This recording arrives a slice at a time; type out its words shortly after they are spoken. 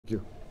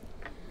you.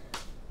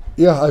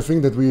 Yeah, I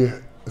think that we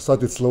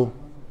started slow.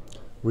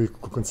 We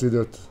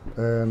considered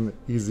an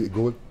easy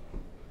goal.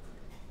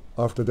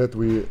 After that,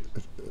 we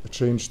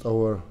changed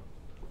our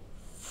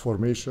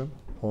formation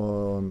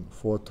on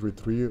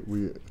 4-3-3.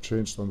 We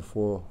changed on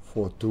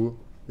 4-4-2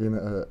 in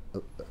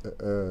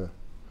a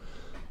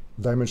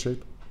diamond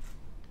shape.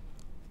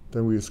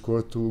 Then we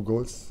scored 2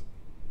 goals.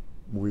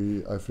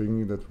 I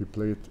think that we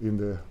played in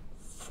the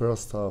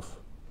first half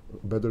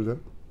better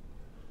than.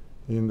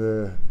 In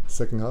the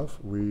second half,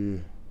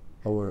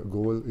 our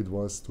goal it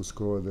was to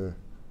score the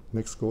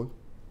next goal.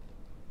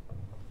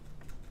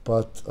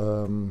 But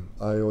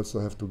I also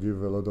have to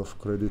give a lot of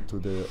credit to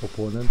the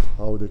opponent,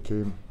 how they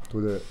came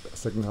to the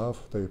second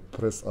half. They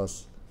pressed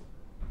us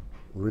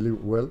really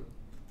well,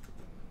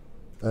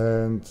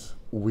 and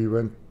we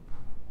went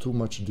too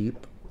much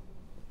deep.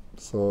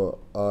 So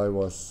I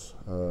was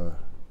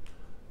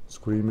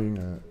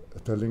screaming,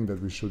 telling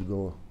that we should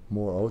go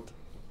more out.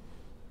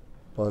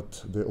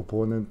 But the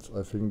opponent,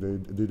 I think they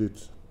did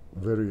it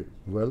very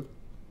well.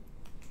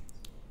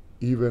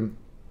 Even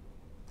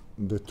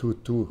the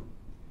 2-2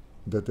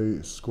 that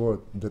they scored,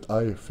 that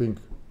I think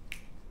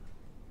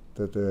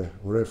that the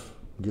ref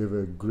gave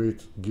a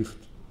great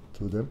gift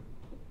to them.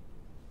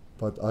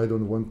 But I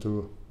don't want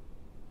to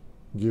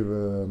give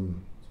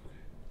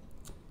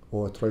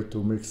or try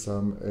to make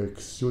some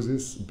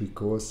excuses,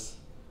 because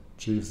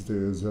Chiefs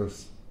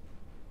deserves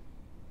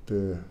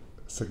the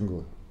second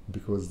goal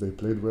because they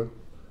played well.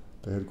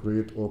 They had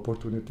great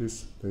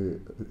opportunities. They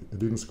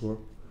didn't score.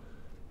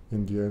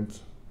 In the end,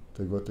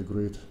 they got a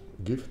great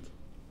gift.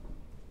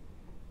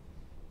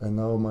 And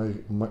now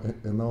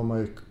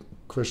my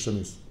question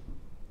is,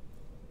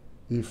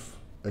 if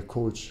a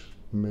coach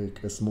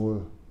make a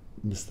small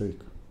mistake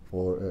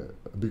or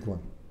a big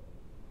one,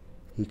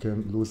 he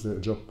can lose the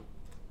job,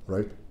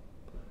 right?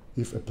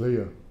 If a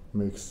player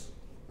makes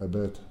a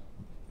bad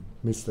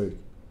mistake,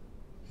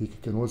 he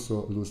can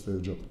also lose the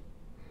job.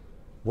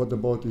 What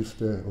about if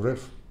the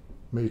ref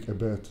make a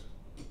bad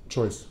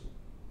choice?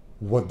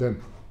 What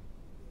then?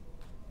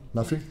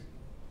 Nothing?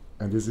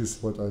 And this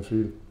is what I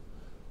feel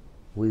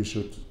we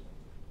should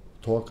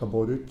talk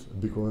about it,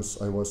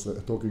 because I was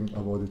talking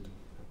about it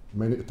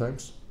many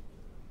times.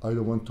 I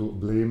don't want to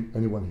blame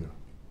anyone here.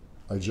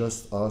 I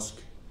just ask,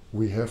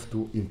 we have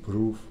to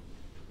improve,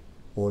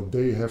 or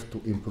they have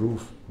to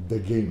improve the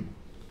game,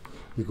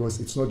 because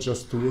it's not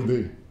just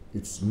today,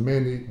 it's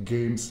many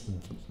games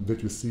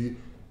that you see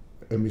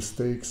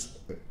mistakes.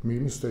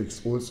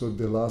 Also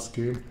the last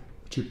game,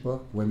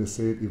 Chippa, when they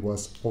said it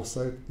was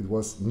offside, it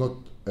was not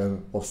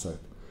an offside.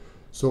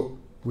 So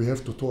we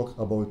have to talk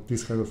about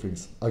these kind of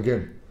things.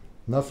 Again,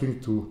 nothing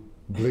to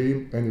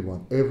blame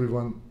anyone.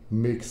 Everyone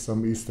makes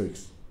some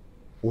mistakes.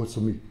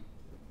 Also me,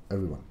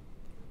 everyone.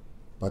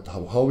 But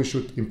how we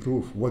should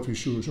improve, what we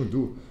should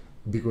do,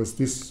 because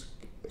this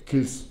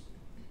kills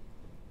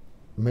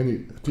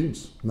many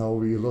teams. Now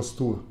we lost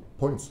 2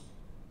 points.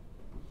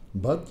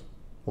 But,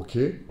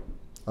 okay,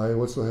 I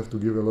also have to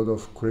give a lot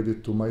of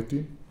credit to my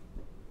team,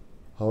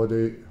 how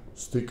they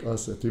stick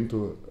as a team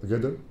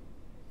together.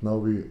 Now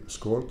we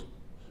scored,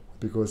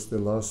 because the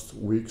last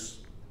weeks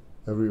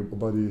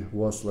everybody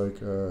was like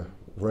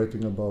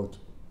writing about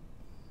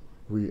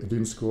we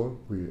didn't score,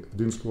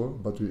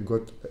 but we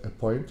got a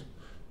point.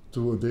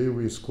 Today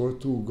we scored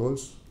 2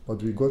 goals,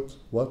 but we got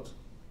what?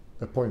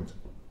 A point.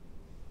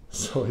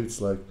 So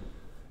it's like,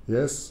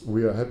 yes,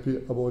 we are happy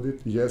about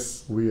it.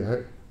 Yes, we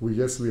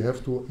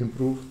have to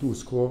improve to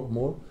score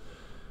more.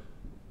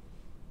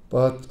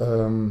 But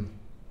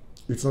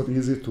it's not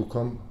easy to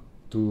come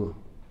to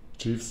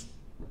Chiefs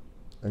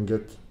and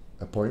get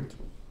a point.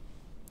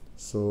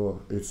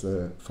 So it's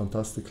a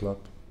fantastic club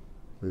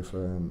with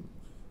a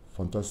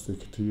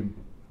fantastic team,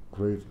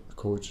 great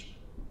coach,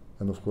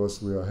 and of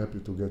course we are happy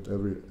to get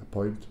every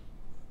point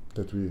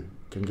that we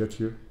can get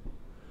here.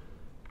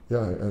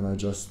 Yeah, and I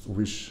just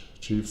wish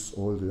Chiefs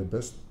all the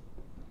best.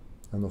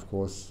 And of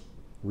course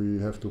we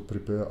have to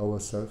prepare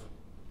ourselves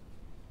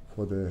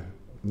for the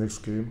next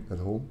game at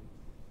home,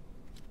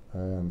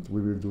 and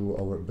we will do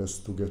our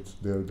best to get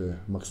there the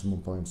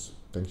maximum points.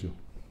 Thank you.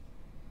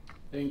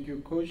 Thank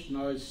you, Coach.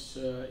 Now it's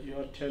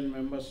your 10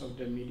 members of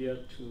the media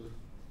to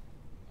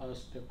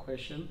ask the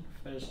question.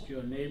 First,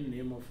 your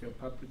name of your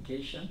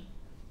publication,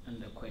 and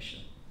the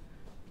question.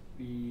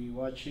 Be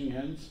watching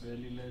hands,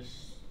 very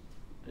less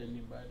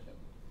anybody.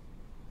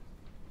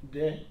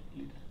 There,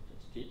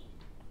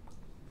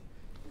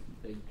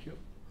 thank you.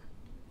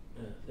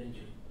 Thank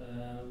you.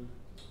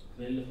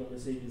 Vele from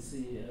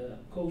SABC.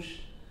 Coach,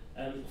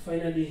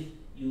 finally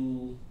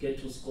you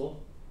get to score.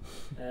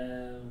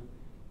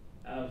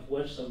 I've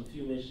watched some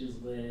few matches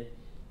where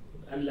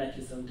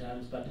unlucky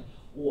sometimes, but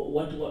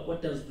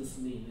what does this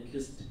mean? At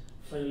least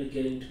finally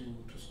getting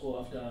to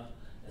score after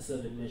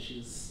 7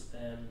 matches.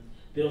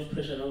 Bit of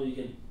pressure now. You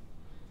can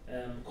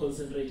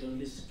concentrate on at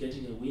least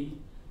getting a win,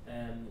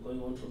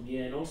 going on from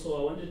here. And also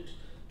I wanted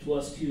to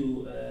ask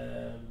you,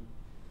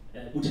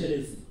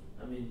 Buthelezi,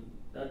 I mean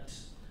that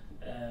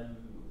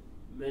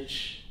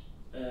match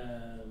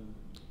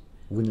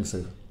winning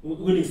save.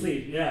 Winning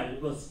save, yeah,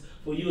 because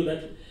for you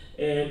that,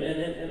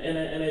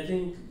 and I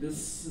think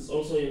this is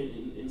also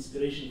an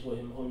inspiration for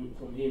him,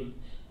 from him,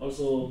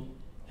 also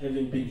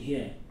having been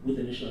here with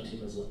the national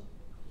team as well.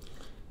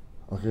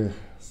 Okay,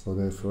 so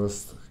the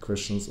first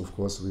questions, of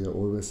course, we are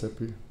always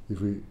happy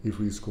if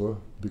we score,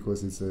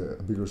 because it's a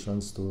bigger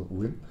chance to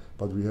win.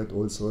 But we had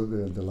also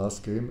the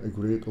last game a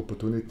great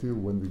opportunity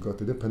when we got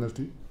the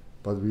penalty,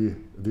 but we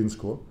didn't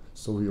score,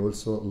 so we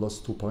also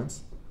lost 2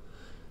 points.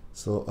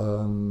 So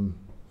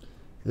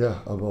yeah,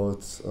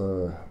 about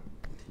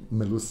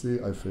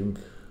Melusi, I think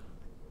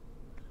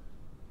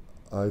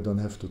I don't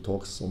have to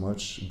talk so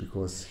much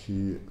because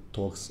he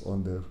talks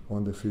on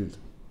the field.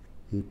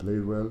 He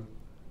played well.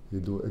 He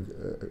do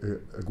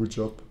a good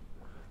job,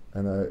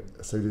 and I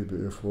said it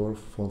before.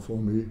 For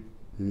me,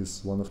 he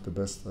is one of the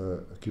best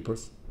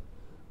keepers.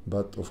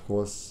 But of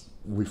course,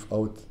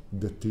 without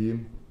the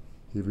team,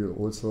 he will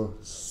also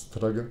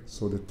struggle.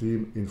 So the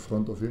team in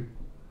front of him,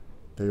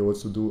 they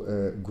also do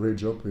a great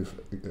job with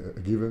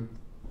Given.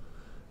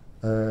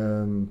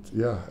 And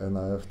yeah, and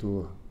I have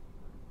to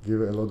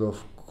give a lot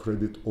of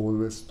credit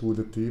always to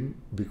the team,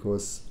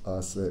 because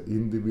as an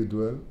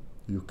individual,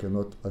 you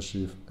cannot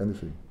achieve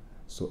anything.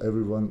 So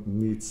everyone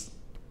needs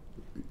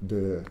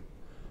a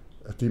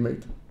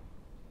teammate,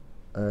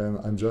 and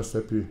I'm just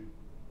happy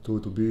to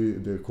be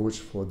the coach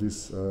for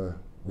this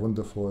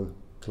wonderful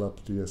club,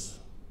 TS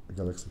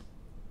Galaxy.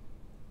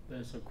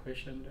 There's a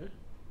question there.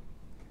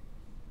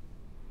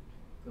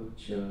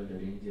 Coach, the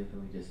Ranger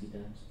from Jersey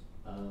Times.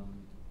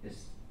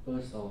 This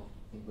first off,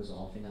 I think it was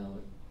half an hour,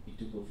 you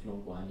took off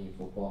Longwane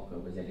for Parker.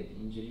 Was that an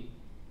injury?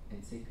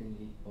 And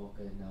secondly,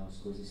 Parker now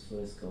scores his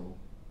first goal,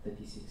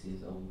 36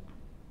 years old,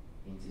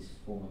 against his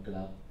former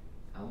club.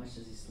 How much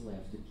does he still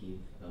have to give,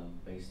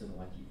 based on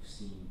what you've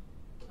seen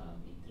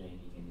in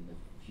training and in the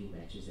few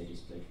matches that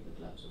he's played for the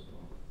club so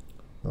far?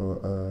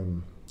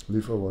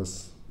 Lifa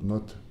was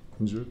not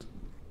injured.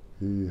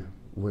 He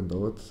went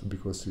out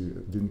because he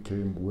didn't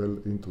came well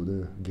into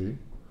the game,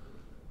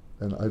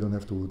 and I don't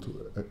have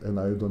and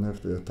I don't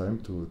have the time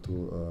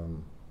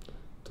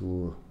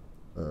to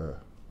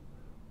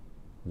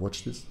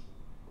watch this,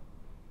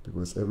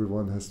 because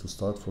everyone has to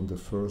start from the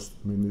first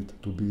minute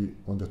to be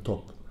on the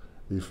top.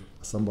 If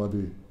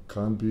somebody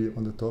can't be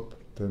on the top,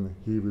 then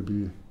he will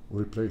be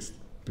replaced,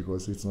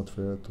 because it's not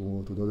fair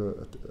to the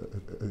other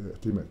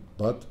teammate.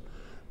 But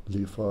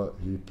Lifa,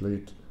 he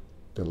played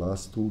the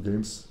last 2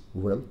 games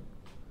well.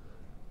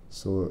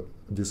 So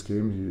this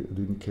game he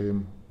didn't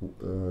came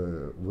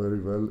very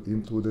well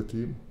into the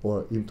team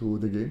or into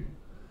the game.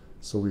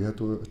 So we had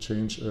to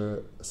change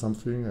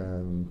something,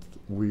 and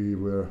we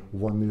were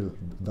 1-0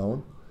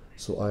 down.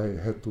 So I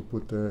had to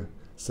put a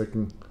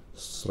second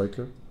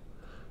striker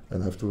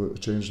and have to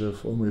change the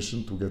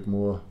formation to get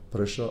more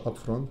pressure up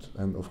front.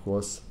 And of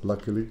course,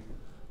 luckily,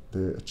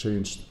 they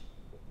changed.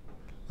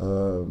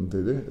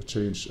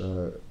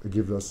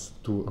 Give us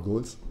 2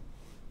 goals,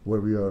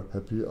 where we are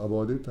happy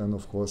about it. And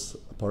of course,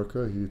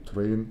 Parker, he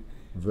trained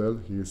well.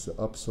 He is an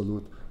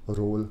absolute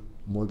role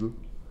model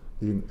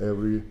in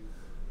every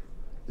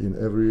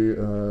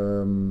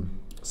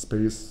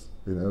space,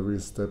 in every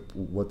step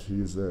what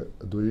he is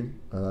doing,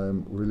 and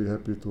I'm really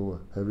happy to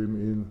have him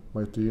in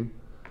my team,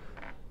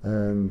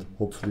 and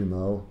hopefully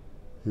now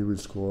he will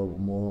score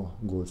more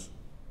goals.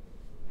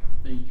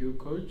 Thank you,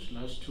 Coach.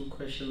 Last 2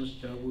 questions,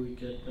 Jabu, we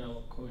get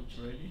our coach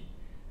ready.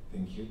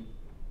 Thank you.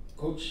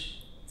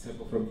 Coach,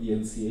 Tsepo from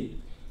ENCA.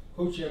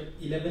 Coach, you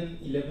have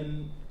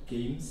 11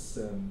 games,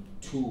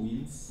 2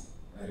 wins.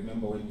 I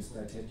remember when you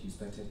started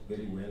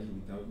very well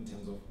in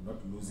terms of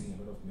not losing a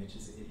lot of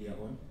matches earlier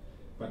on.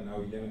 But now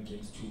 11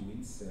 games, 2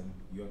 wins.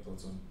 Your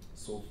thoughts on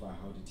so far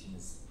how the team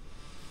is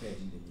fared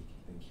in the league?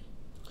 Thank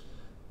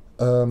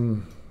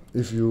you.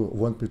 If you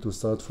want me to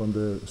start from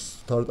the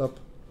start-up,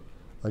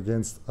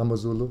 against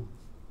Amazulu,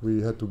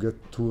 we had to get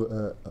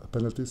 2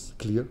 penalties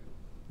clear.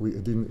 We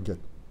didn't get.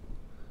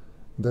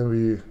 Then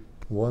we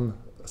won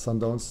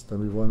Sundowns, then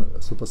we won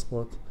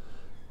Supersport,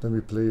 then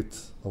we played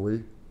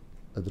away,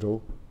 a draw,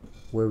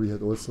 where we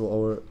had also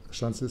our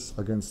chances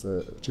against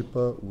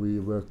Chippa. We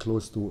were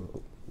close to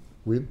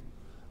win,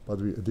 but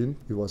we didn't.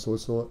 It was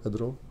also a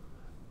draw.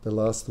 The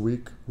last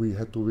week we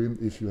had to win.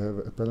 If you have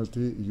a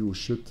penalty, you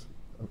should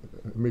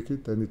make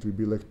it, and it will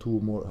be like 2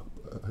 more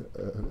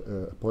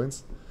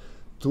points.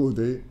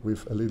 Today,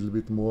 with a little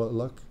bit more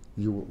luck,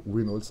 you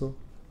win also.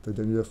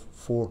 Then you have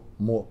 4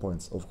 more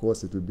points. Of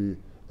course, it will be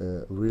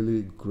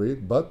really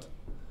great, but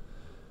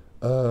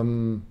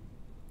 12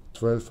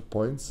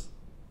 points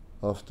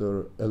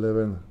after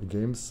 11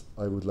 games,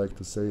 I would like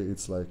to say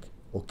it's like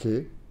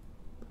okay,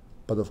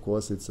 but of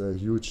course it's a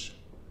huge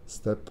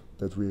step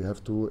that we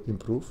have to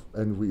improve,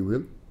 and we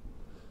will.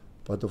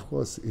 But of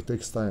course it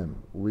takes time.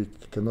 We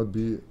cannot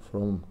be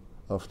from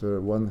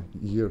after 1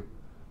 year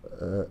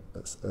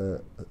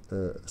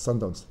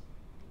Sundowns,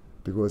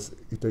 because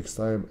it takes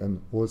time,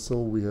 and also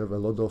we have a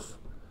lot of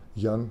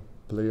young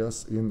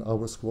players in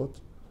our squad.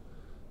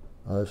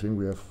 I think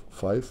we have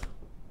 5,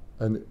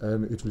 and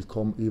it will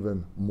come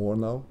even more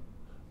now,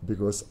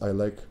 because I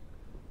like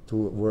to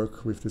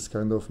work with this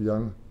kind of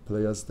young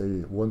players,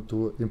 they want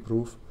to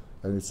improve,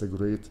 and it's a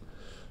great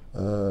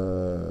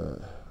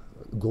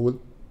goal.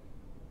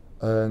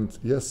 And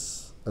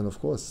yes, and of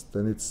course,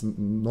 then it's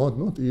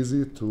not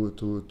easy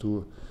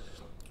to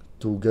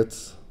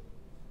get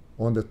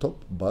on the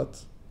top,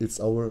 but it's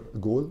our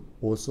goal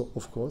also,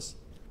 of course.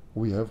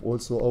 We have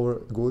also our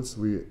goals.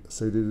 We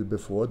said it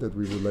before that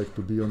we would like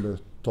to be on the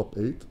top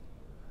 8,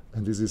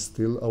 and this is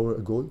still our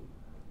goal.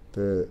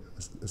 The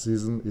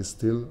season is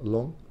still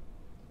long.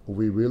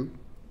 We will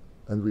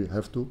and we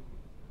have to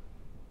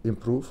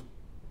improve,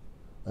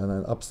 and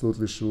I'm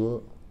absolutely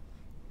sure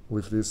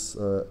with this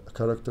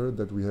character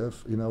that we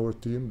have in our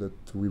team that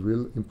we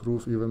will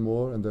improve even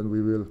more, and then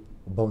we will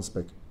bounce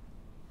back.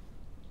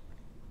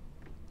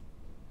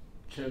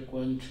 Check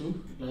 1,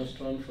 2. Last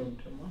one from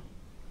Tema.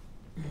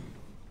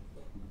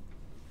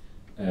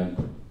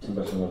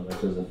 Timber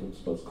from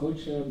Sports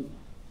Coach.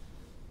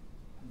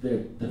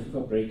 The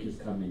FIFA break is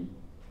coming.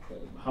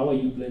 How are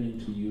you planning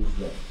to use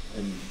that?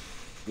 And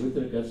with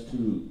regards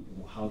to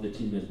how the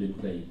team has been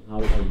playing,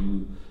 how are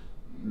you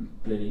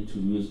planning to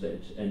use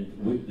that? And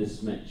with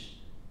this match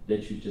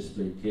that you just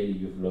played, clearly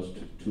you've lost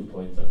 2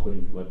 points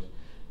according to what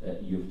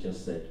you've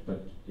just said.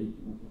 But do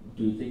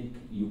you think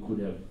you could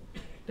have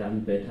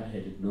done better had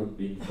it not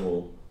been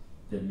for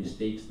the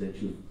mistakes that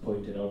you've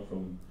pointed out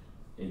from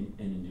an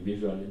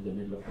individual in the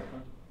middle of the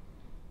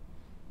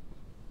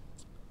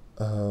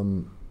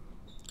park?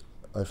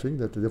 I think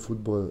that the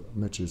football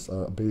matches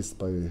are based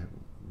by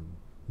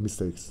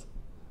mistakes,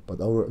 but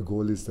our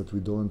goal is that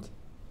we don't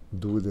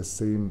do the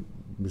same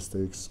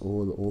mistakes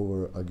all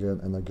over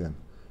again and again.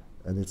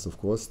 And it's of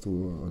course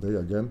today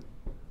again.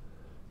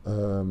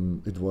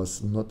 It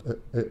was not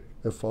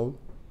a foul.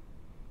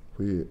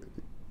 We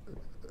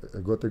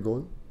got a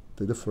goal.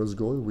 The first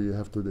goal we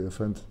have to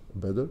defend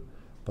better,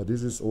 but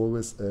this is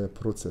always a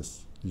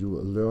process. You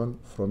learn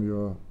from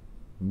your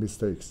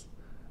mistakes,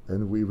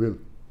 and we will.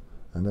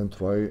 And then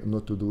try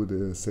not to do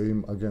the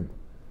same again.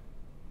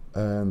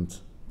 And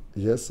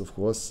yes, of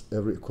course,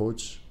 every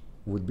coach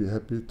would be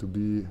happy to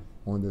be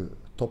on the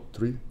top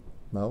 3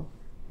 now.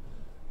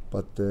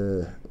 But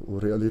the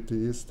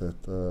reality is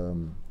that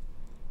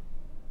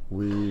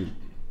we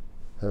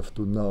have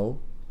to now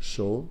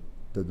show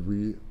that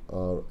we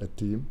are a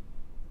team,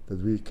 that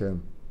we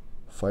can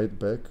fight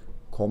back,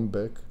 come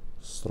back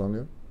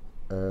stronger.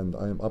 And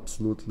I am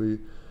absolutely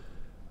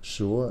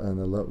sure and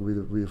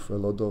with a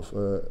lot of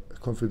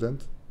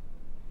confidence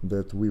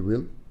that we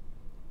will.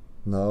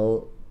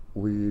 Now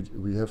we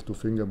have to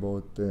think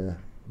about the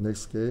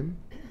next game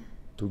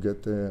to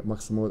get the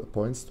maximal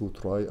points, to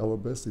try our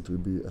best. It will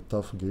be a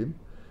tough game.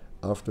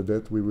 After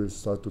that we will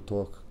start to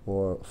talk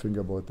or think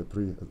about the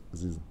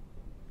pre-season.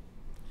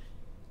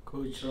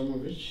 Coach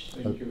Ramovic,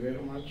 thank you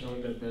very much. All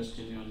the best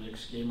in your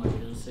next game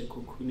against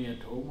Sekhukhune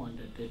at home on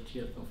the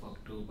 30th of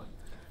October.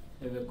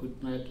 Have a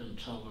good night and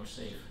travel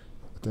safe.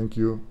 Thank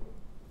you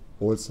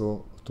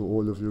also to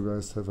all of you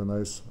guys. Have a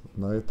nice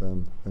night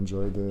and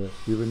enjoy the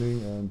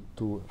evening, and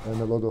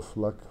a lot of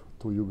luck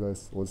to you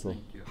guys also.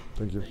 Thank you.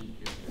 Thank you. Thank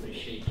you.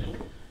 Appreciate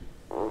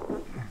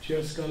it.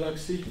 Cheers,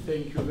 Galaxy.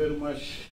 Thank you very much.